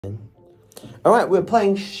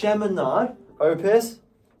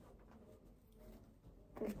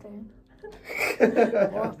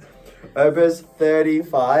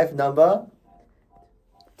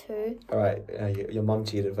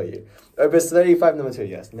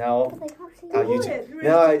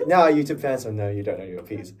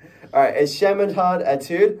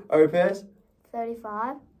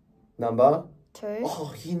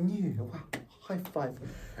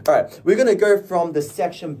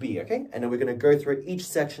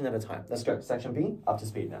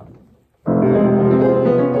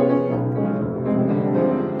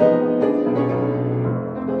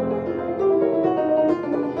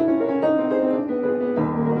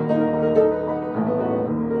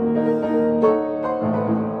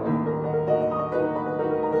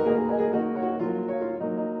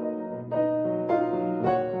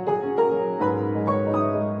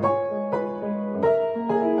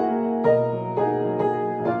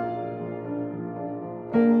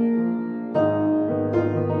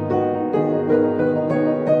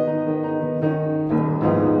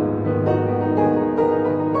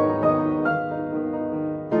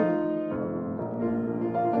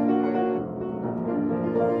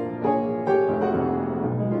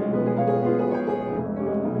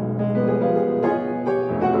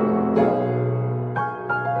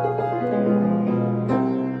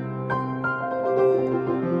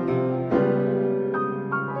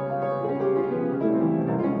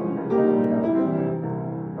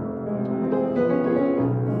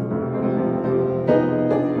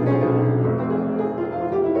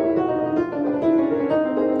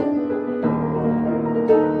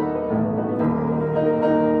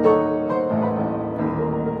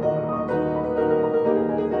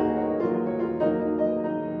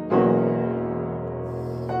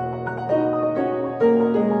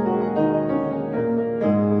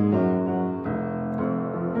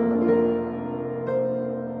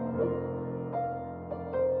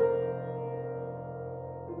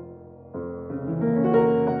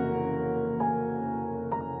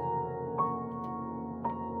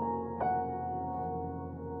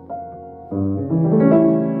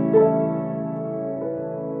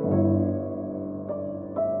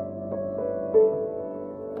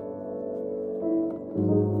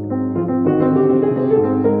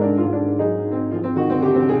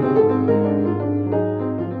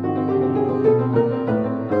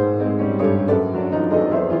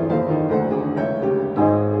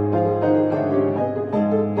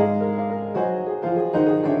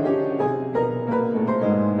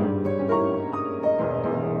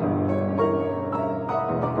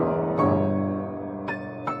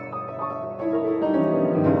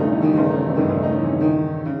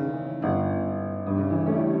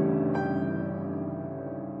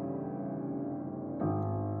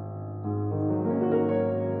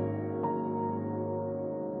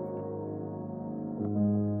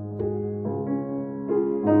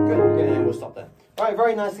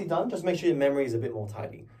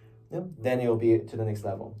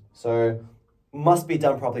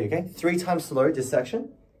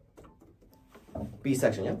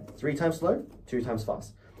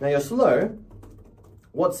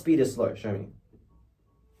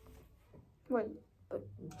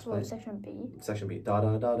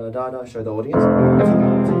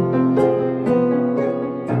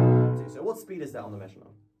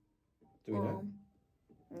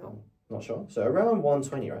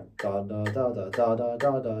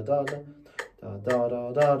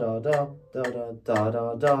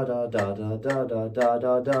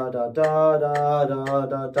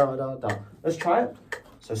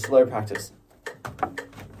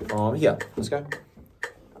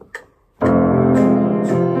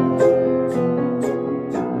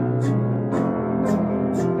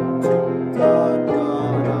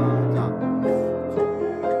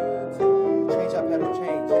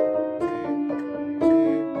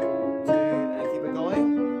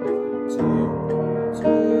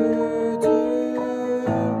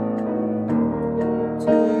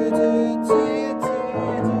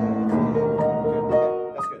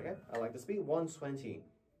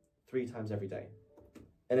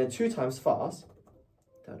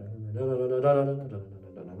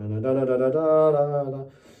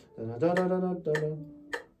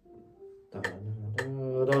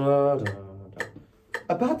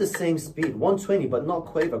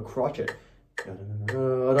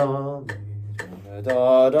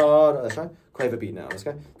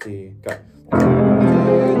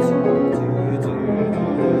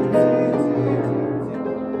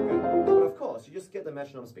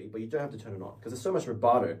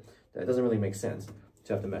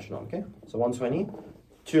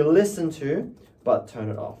to listen to, but turn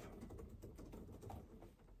it off.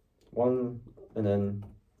 One, and then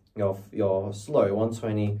your slow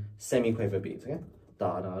 120 semi-quaver beats, okay?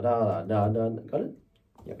 Da da da da da da. Got it?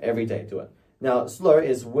 Yeah, every day do it. Now slow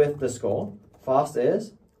is with the score. Fast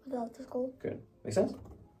is without the score. good. Make sense?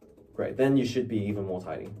 Great. Then you should be even more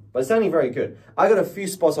tidy. But it's sounding very good. I got a few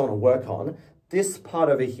spots I want to work on. This part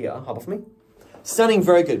over here, hop off me. Sounding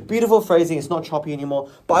very good. Beautiful phrasing. It's not choppy anymore.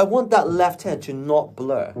 But I want that left hand to not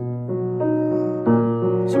blur.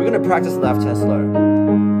 So we're going to practice left hand slow.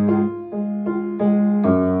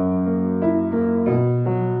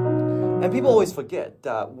 And people always forget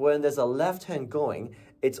that when there's a left hand going,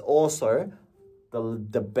 it's also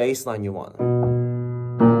the bass line you want.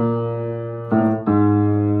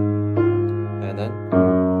 And then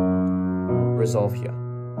resolve here.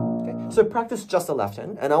 Okay, so practice just the left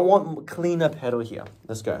hand, and I want cleaner pedal here.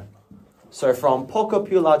 Let's go. So from poco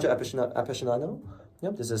più largo appassionato.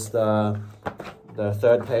 Yep, this is the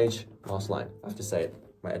third page, last line. I have to say it.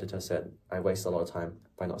 My editor said I waste a lot of time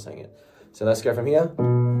by not saying it. So let's go from here to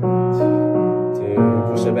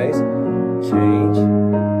push the bass, change,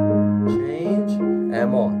 and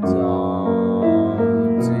more.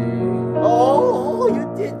 Oh, you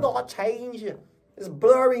did not change. It's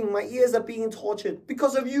blurring. My ears are being tortured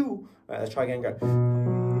because of you. All right, let's try again. Go.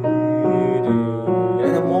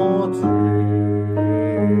 And then more.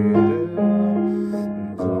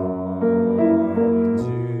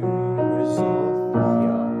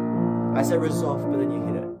 I said resolve, but then you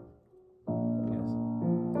hit it. Yes.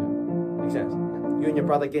 Yeah. Makes sense. You and your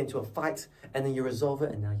brother get into a fight, and then you resolve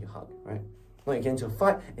it, and now you hug, right? No, you get into a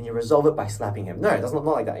fight, and you resolve it by slapping him. No, that's not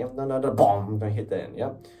like that. No, bomb, don't hit the end, yeah?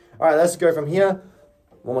 All right, let's go from here.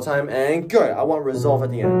 One more time, and go. I want resolve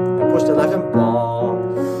at the end. And push the left hand,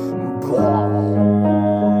 bomb,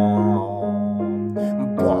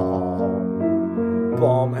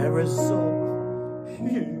 bomb, and resolve.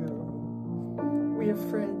 We are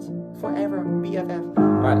friends forever, BFF. All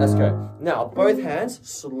right, let's go. Now, both hands,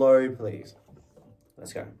 slow, please.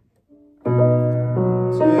 Let's go.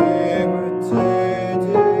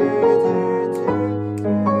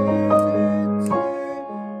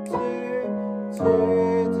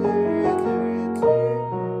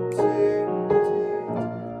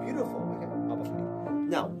 Beautiful. Okay, up with me.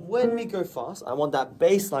 Now, when we go fast, I want that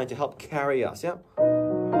bass line to help carry us, yeah? A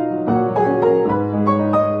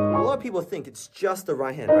lot of people think it's just the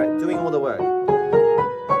right hand, right? Doing all the work.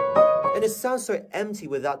 And it sounds so empty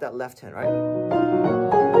without that left hand, right?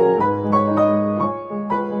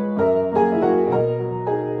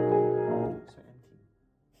 So empty.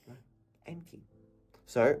 Right? Empty.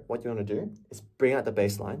 So what you want to do is bring out the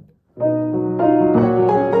bass line. Did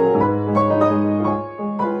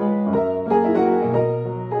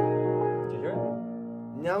you hear it?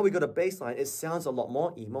 Now we got a bass line. It sounds a lot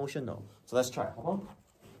more emotional. So let's try it. Hold on.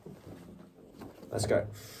 Let's go.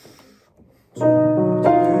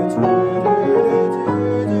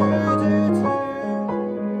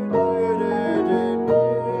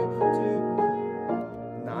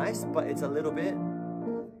 Nice, but it's a little bit.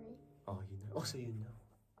 Oh, you know. Oh, so you know.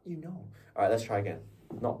 You know. All right, let's try again.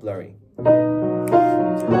 Not blurry.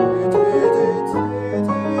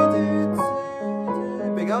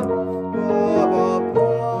 Big up.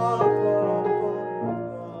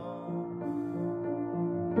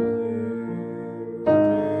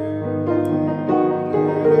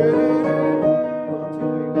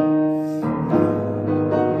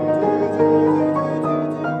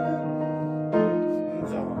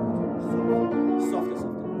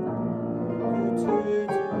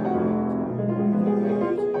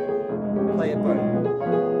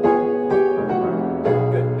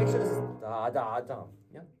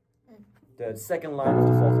 The second line of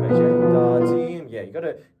the fourth page, yeah, you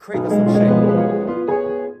gotta create some shape.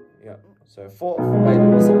 Yeah, so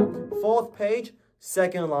fourth page,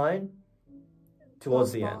 second line,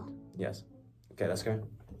 towards the end. Yes. Okay, let's go.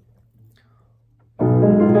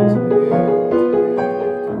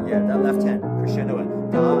 Yeah, that left hand, crescendo it.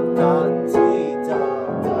 Da, da, ti, da,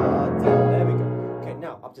 da, da. There we go. Okay,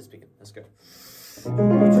 now up to speed. Let's go.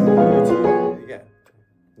 Yeah.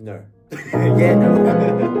 No. Yeah, no.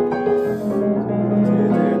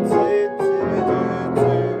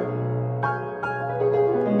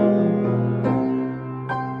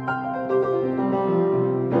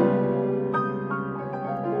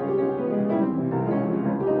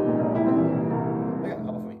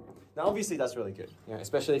 Obviously, that's really good. Yeah,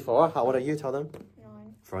 especially for, how old are you? Tell them.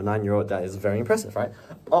 9. For a 9-year-old, that is very impressive, right?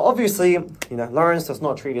 Obviously, Lawrence does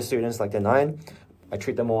not treat his students like they're 9. I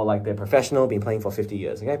treat them more like they're professional, been playing for 50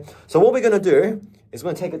 years, okay? So what we're going to do is we're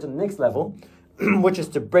going to take it to the next level. which is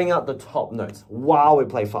to bring out the top notes while we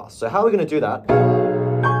play fast. So how we're going to do that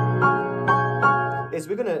is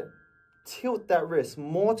we're going to tilt that wrist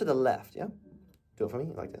more to the left, yeah? Do it for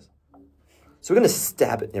me, like this. So we're going to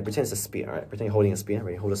stab it. Yeah, pretend it's a spear, all right? Pretend you're holding a spear.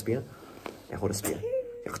 Ready? Hold a spear. Yeah, hold a spear.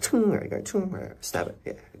 There you go. Stab it.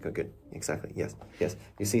 Yeah, go good. Exactly. Yes, yes.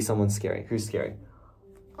 You see someone scary. Who's scary?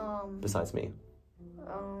 Besides me.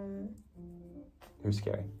 Who's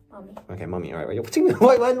scary? Mommy. Okay, mummy. All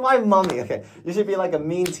right. Why mummy? Okay, you should be like a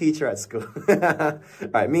mean teacher at school. All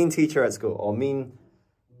right, mean teacher at school or mean.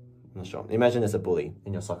 I'm not sure. Imagine there's a bully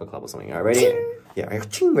in your soccer club or something. All right, ready? Yeah,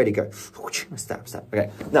 ready, go. Stab. Okay,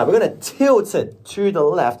 now we're going to tilt it to the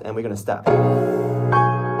left and we're going to stab.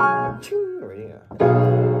 Ready, go.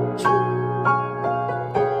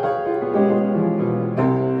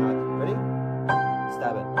 Ready?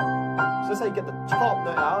 Stab it. So that's how you get the top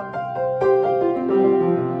note out.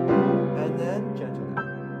 And then gentle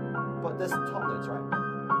note. But there's top notes, right?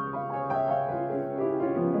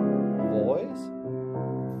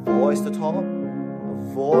 Voice the top,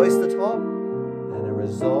 voice the top, and then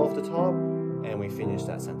resolve the top, and we finish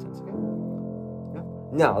that sentence, okay? Yeah.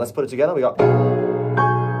 Now, let's put it together. We got... And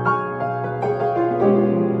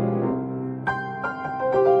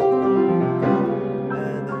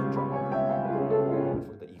then drop. Let's look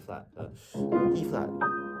at the E flat. E flat.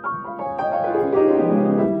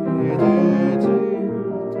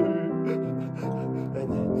 And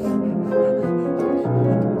then...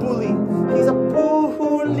 Bully. He's a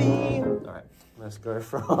bully. All right, let's go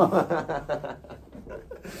from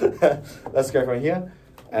let's go from here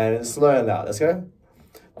and slow it out. Let's go.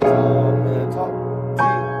 Top.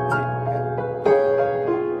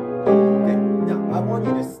 Okay. Now I want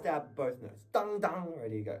you to stab both notes. Dang dang.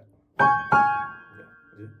 Ready, go. Yeah.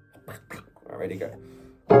 All right, ready, go.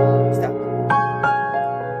 Stab.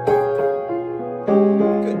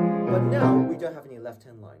 Good. But now we don't have any left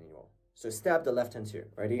hand line anymore. So stab the left hand too.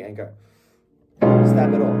 Ready and go.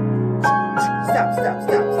 Stab it all. Stab.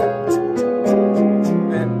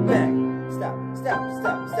 And bang. Stab.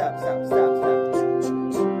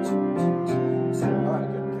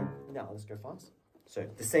 Alright, good. Now let's go fast. So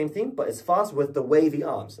the same thing, but it's fast with the wavy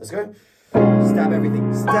arms. Let's go. Stab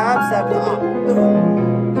everything. Stab the arm.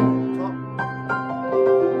 Top.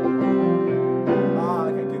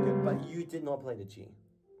 Okay, good. But you did not play the G.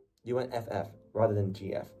 You went FF rather than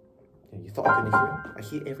GF. You thought I couldn't hear it? I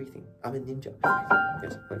hear everything. I'm a ninja.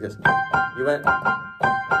 Yes, like this. You went...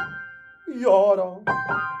 Yada.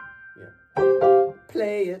 Yeah.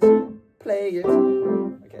 Play it.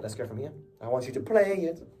 Okay, let's go from here. I want you to play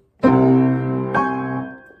it.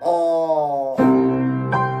 Oh.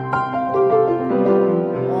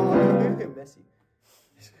 You're messy.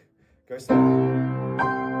 Go slow.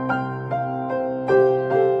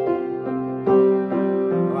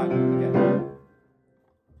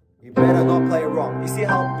 You better not play it wrong. You see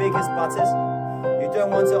how big his butt is? You don't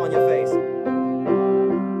want it on your face.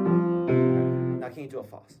 Now can you do it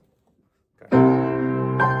fast? Go.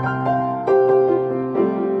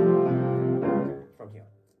 From here.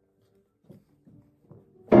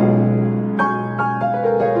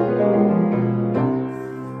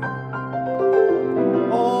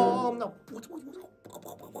 Oh no.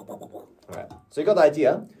 Alright, so you got the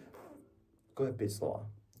idea. Go a bit slower.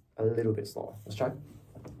 A little bit slower. Let's try.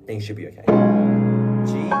 Things should be okay. G, F,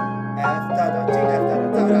 da, da, G, F, da,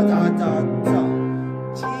 da, da, da, da, da.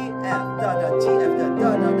 G, F, da, da, G, F, da, da,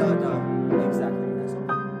 da, da, da. Exactly, that's all.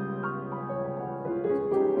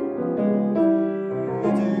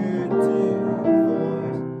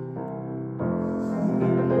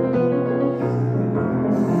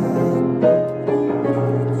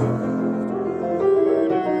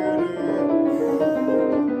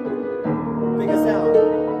 Bigger sound.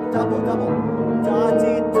 Double. Da,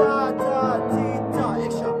 dee, da, da, dee, da.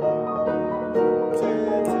 Extra.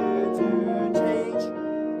 Change.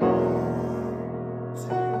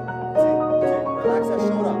 Relax that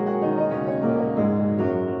shoulder.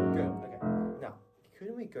 Good. Okay. Now,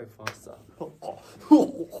 couldn't we go faster?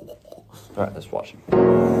 Alright, let's watch.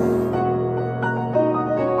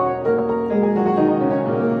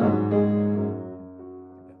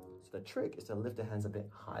 So the trick is to lift the hands a bit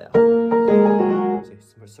higher.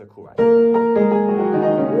 It's so cool, right?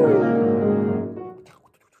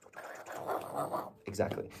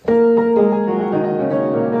 Exactly.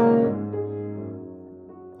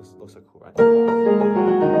 Looks so cool, right?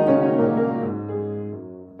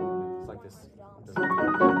 It's like this.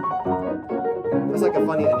 It's like a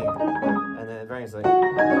funny ending. And then Ryan's like,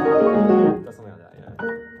 does something like that,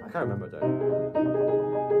 yeah. I can't remember though.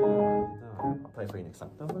 I'll play play for you next time.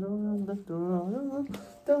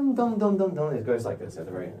 It goes like this at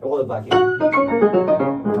the very end. All the black keys.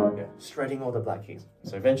 Yeah, shredding all the black keys.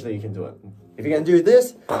 So eventually you can do it. If you can do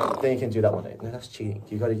this, then you can do that one day. No, that's cheating.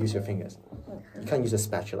 You got to use your fingers. You can't use a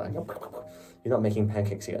spatula. You're not making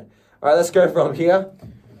pancakes here. All right, let's go from here.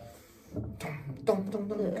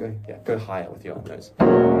 Go higher with your nose.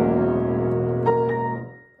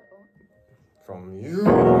 From you.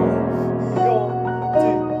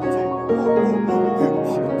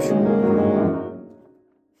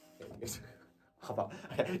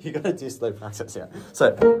 Okay, you gotta do slow practice here.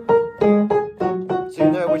 So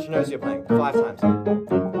you know which nose you're playing 5 times. 2,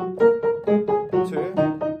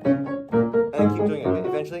 and keep doing it. Okay?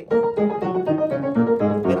 Eventually.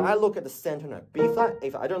 Then I look at the center note. B flat, A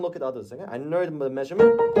flat. I don't look at the others. Okay? I know the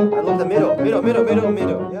measurement. I look at the middle.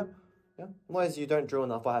 Yeah. Yeah. Otherwise you don't drill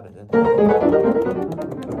enough. What happens? I'm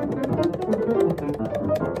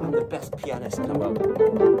the best pianist in the world.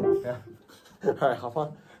 Yeah. Alright, hop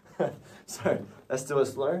on. So let's do it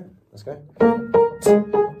slow. Let's go.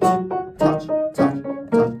 Touch.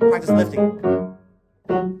 Practice lifting.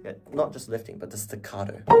 Yeah, not just lifting, but the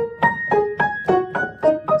staccato.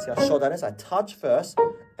 See how short that is? I touch first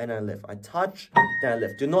and I lift. I touch, then I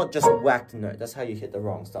lift. Do not just whack the note. That's how you hit the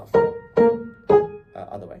wrong stuff.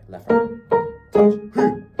 Other way, left, right. Touch.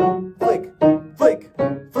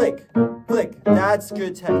 Flick. That's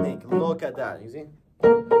good technique. Look at that. You see?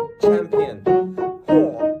 Champion.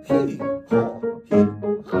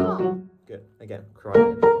 Good. Again, cry.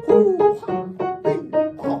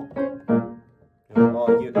 Oh,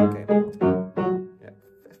 you okay? Yeah.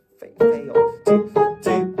 Fail.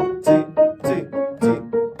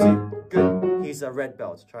 Good. He's a red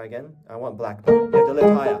belt. Try again. I want black belt. You have to lift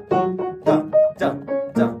higher. Down.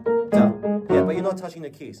 Yeah, but you're not touching the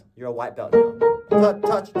keys. You're a white belt now.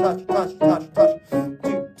 Touch.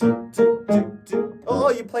 Oh,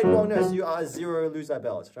 you played wrong notes. You are 0 loser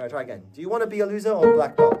belt. Try again. Do you want to be a loser or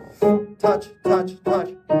black belt? Touch.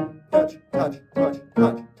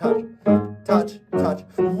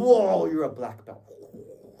 Whoa, you're a black belt.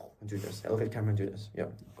 Do this. Look at the camera and do this. Yeah.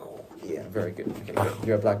 Yeah, very good. Okay, good.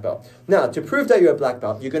 You're a black belt. Now, to prove that you're a black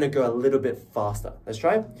belt, you're going to go a little bit faster. Let's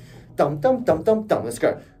try. Dum. Let's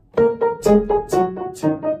go.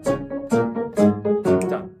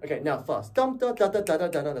 Dum. Okay, now fast. Dum.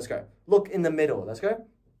 Let's go. Look in the middle. Let's go.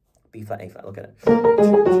 B flat, A flat. Look at it.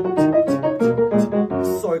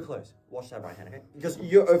 So close. Watch that right hand, okay? Because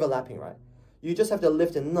you're overlapping, right? You just have to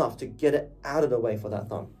lift enough to get it out of the way for that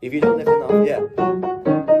thumb. If you don't lift enough, yeah.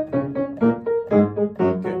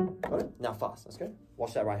 Good. Got it? Now fast. Let's go.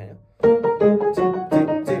 Watch that right hand.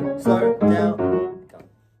 Slow down. Done.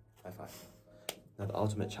 High five. Now the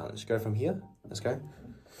ultimate challenge. Go from here. Let's go.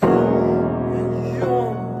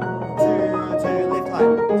 Lift high.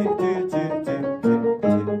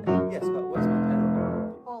 Yes, but where's my pen?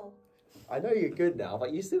 Oh. I know you're good now,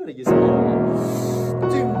 but you still gotta use it.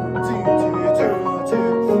 Didn't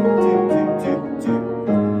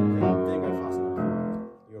go fast enough.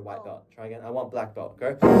 You're a white belt. Try again. I want black belt.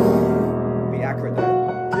 Go. Be accurate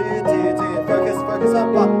though. Focus up.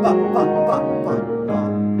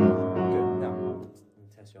 Good. Now,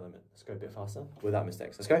 test your limit. Let's go a bit faster without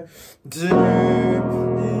mistakes. Let's go. Good.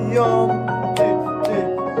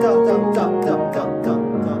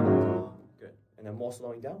 And then more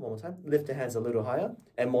slowing down. One more time. Lift the hands a little higher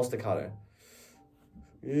and more staccato.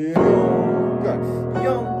 Go.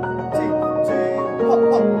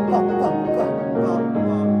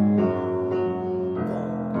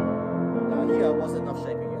 Now here wasn't enough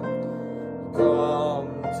shaping here.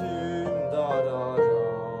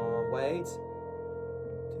 Wait.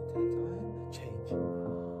 Take time.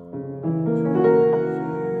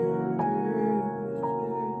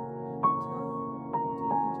 Change.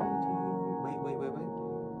 Wait.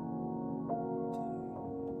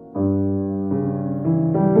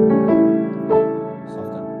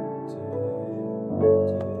 Softer.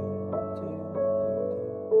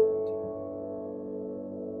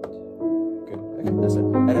 Good. Okay, that's it.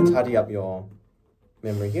 And then tidy up your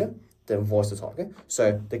memory here. Then voice the top. Okay.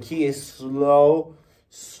 So the key is slow.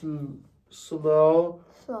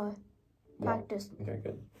 Practice. Okay,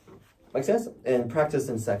 good. Makes sense? And practice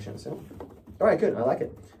in sections. Yeah? All right, good. I like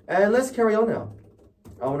it. And let's carry on now.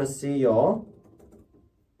 I want to see your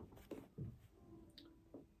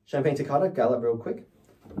champagne toccata. Gallop real quick.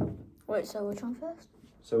 Wait, so which one first?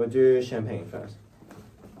 So we'll do champagne first.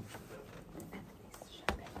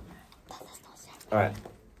 All right.